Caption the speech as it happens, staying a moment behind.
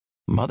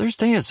Mother's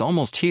Day is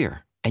almost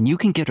here, and you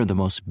can get her the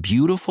most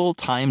beautiful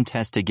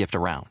time-tested gift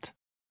around.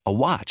 A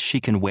watch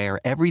she can wear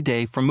every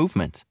day from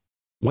Movement.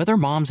 Whether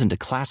mom's into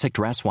classic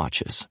dress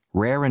watches,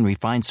 rare and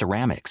refined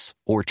ceramics,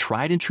 or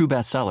tried and true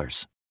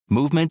bestsellers,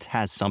 Movement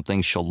has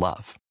something she'll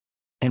love.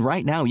 And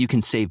right now you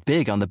can save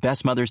big on the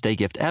best Mother's Day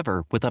gift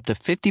ever with up to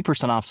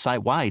 50% off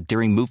site-wide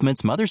during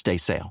Movement's Mother's Day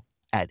sale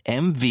at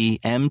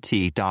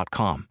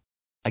MVMT.com.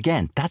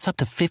 Again, that's up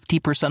to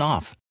 50%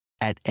 off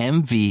at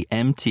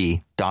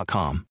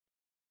MVMT.com.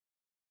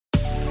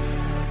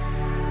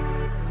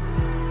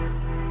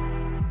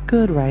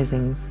 Good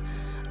risings.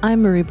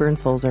 I'm Marie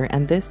Burns-Holzer,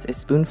 and this is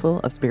Spoonful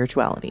of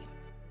Spirituality.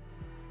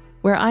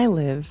 Where I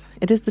live,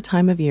 it is the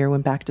time of year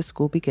when back to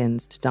school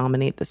begins to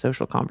dominate the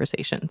social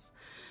conversations.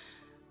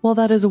 While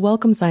that is a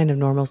welcome sign of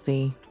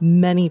normalcy,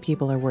 many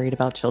people are worried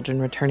about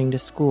children returning to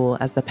school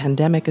as the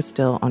pandemic is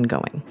still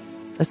ongoing,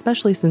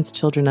 especially since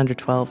children under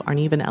 12 aren't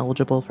even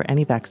eligible for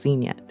any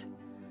vaccine yet.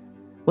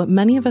 What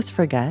many of us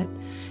forget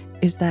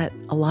is that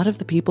a lot of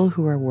the people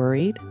who are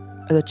worried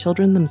are the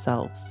children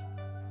themselves.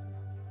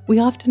 We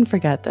often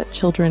forget that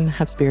children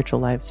have spiritual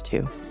lives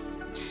too.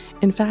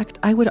 In fact,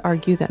 I would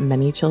argue that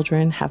many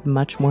children have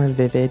much more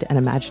vivid and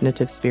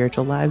imaginative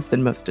spiritual lives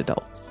than most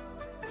adults.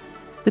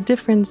 The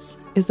difference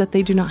is that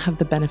they do not have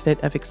the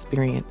benefit of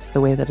experience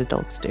the way that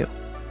adults do,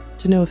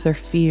 to know if their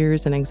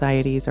fears and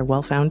anxieties are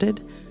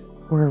well-founded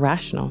or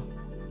irrational,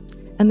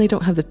 and they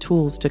don't have the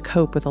tools to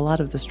cope with a lot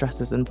of the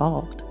stresses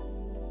involved.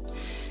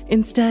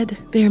 Instead,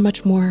 they are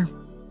much more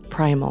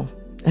primal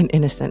and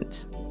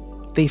innocent.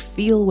 They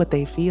feel what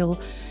they feel,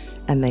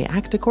 and they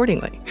act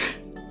accordingly.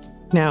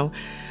 Now,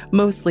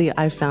 mostly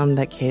I've found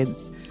that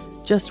kids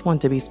just want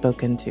to be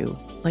spoken to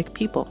like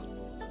people,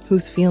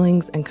 whose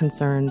feelings and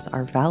concerns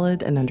are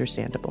valid and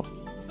understandable.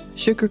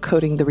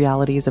 Sugarcoating the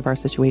realities of our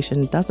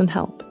situation doesn't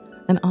help,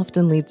 and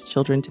often leads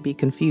children to be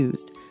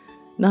confused,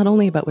 not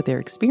only about what they're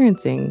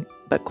experiencing,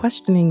 but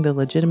questioning the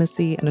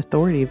legitimacy and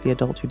authority of the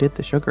adult who did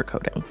the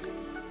sugarcoating.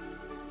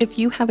 If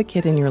you have a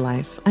kid in your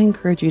life, I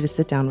encourage you to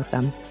sit down with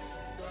them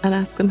and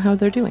ask them how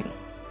they're doing.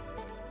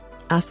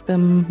 Ask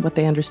them what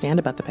they understand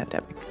about the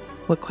pandemic,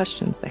 what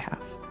questions they have.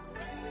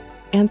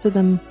 Answer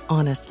them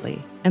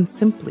honestly and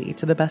simply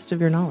to the best of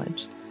your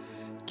knowledge,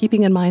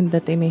 keeping in mind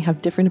that they may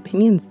have different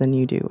opinions than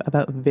you do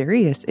about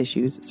various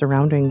issues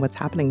surrounding what's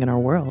happening in our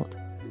world.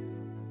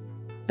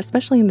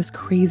 Especially in this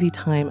crazy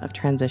time of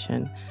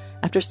transition,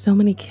 after so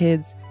many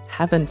kids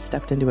haven't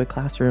stepped into a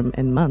classroom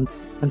in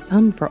months, and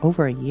some for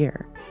over a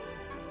year.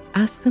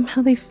 Ask them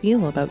how they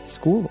feel about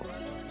school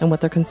and what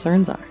their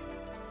concerns are.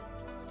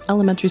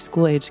 Elementary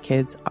school-age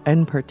kids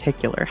in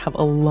particular have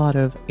a lot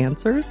of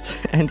answers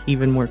and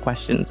even more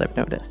questions, I've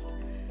noticed.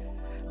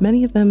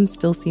 Many of them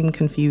still seem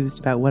confused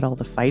about what all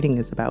the fighting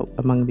is about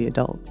among the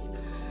adults,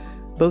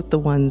 both the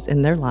ones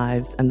in their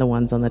lives and the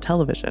ones on the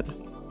television.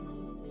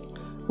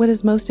 What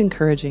is most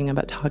encouraging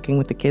about talking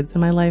with the kids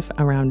in my life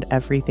around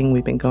everything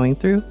we've been going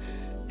through,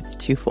 it's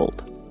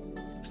twofold.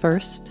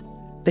 First,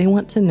 they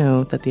want to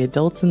know that the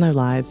adults in their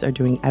lives are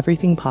doing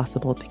everything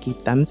possible to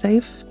keep them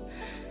safe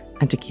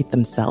and to keep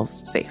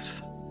themselves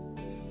safe.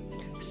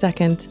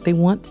 Second, they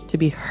want to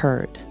be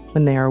heard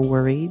when they are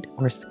worried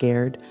or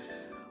scared,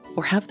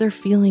 or have their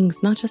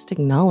feelings not just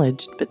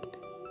acknowledged, but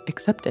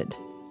accepted.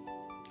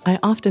 I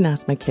often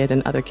ask my kid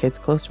and other kids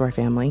close to our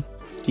family,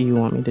 do you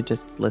want me to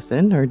just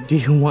listen or do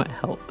you want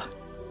help?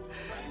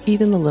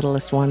 Even the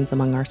littlest ones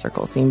among our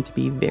circle seem to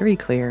be very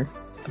clear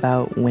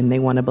about when they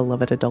want a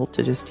beloved adult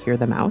to just hear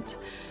them out,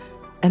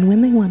 and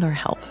when they want our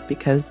help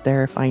because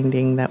they're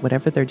finding that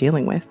whatever they're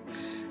dealing with,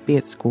 be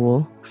it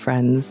school,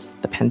 friends,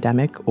 the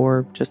pandemic,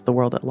 or just the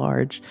world at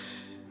large,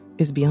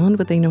 is beyond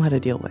what they know how to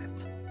deal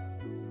with.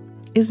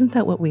 Isn't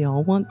that what we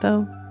all want,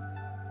 though?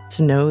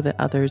 To know that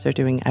others are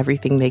doing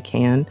everything they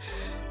can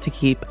to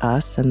keep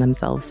us and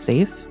themselves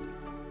safe?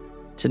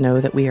 To know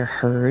that we are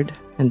heard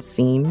and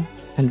seen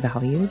and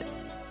valued?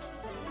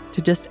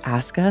 To just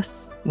ask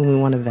us when we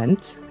want to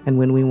vent and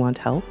when we want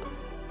help?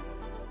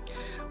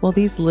 While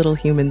these little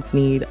humans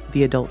need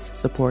the adults'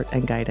 support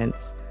and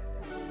guidance,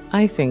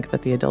 I think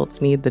that the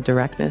adults need the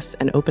directness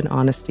and open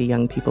honesty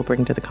young people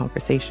bring to the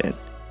conversation.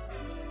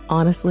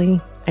 Honestly,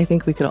 I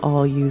think we could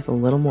all use a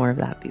little more of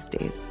that these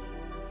days.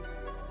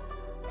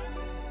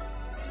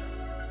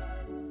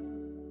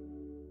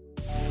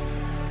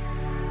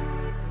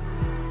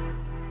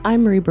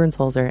 I'm Marie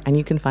Burns-Holzer, and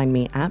you can find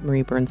me at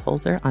Marie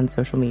Burns-Holzer on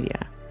social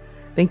media.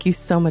 Thank you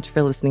so much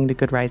for listening to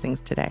Good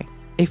Risings today.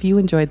 If you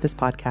enjoyed this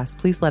podcast,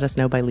 please let us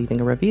know by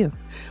leaving a review.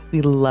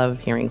 We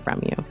love hearing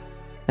from you.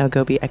 Now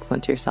go be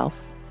excellent to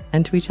yourself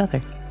and to each other.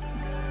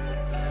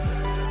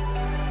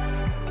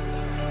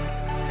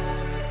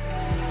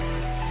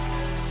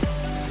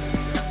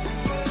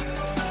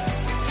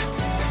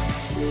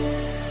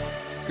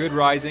 Good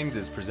Risings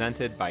is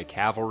presented by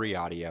Cavalry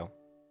Audio.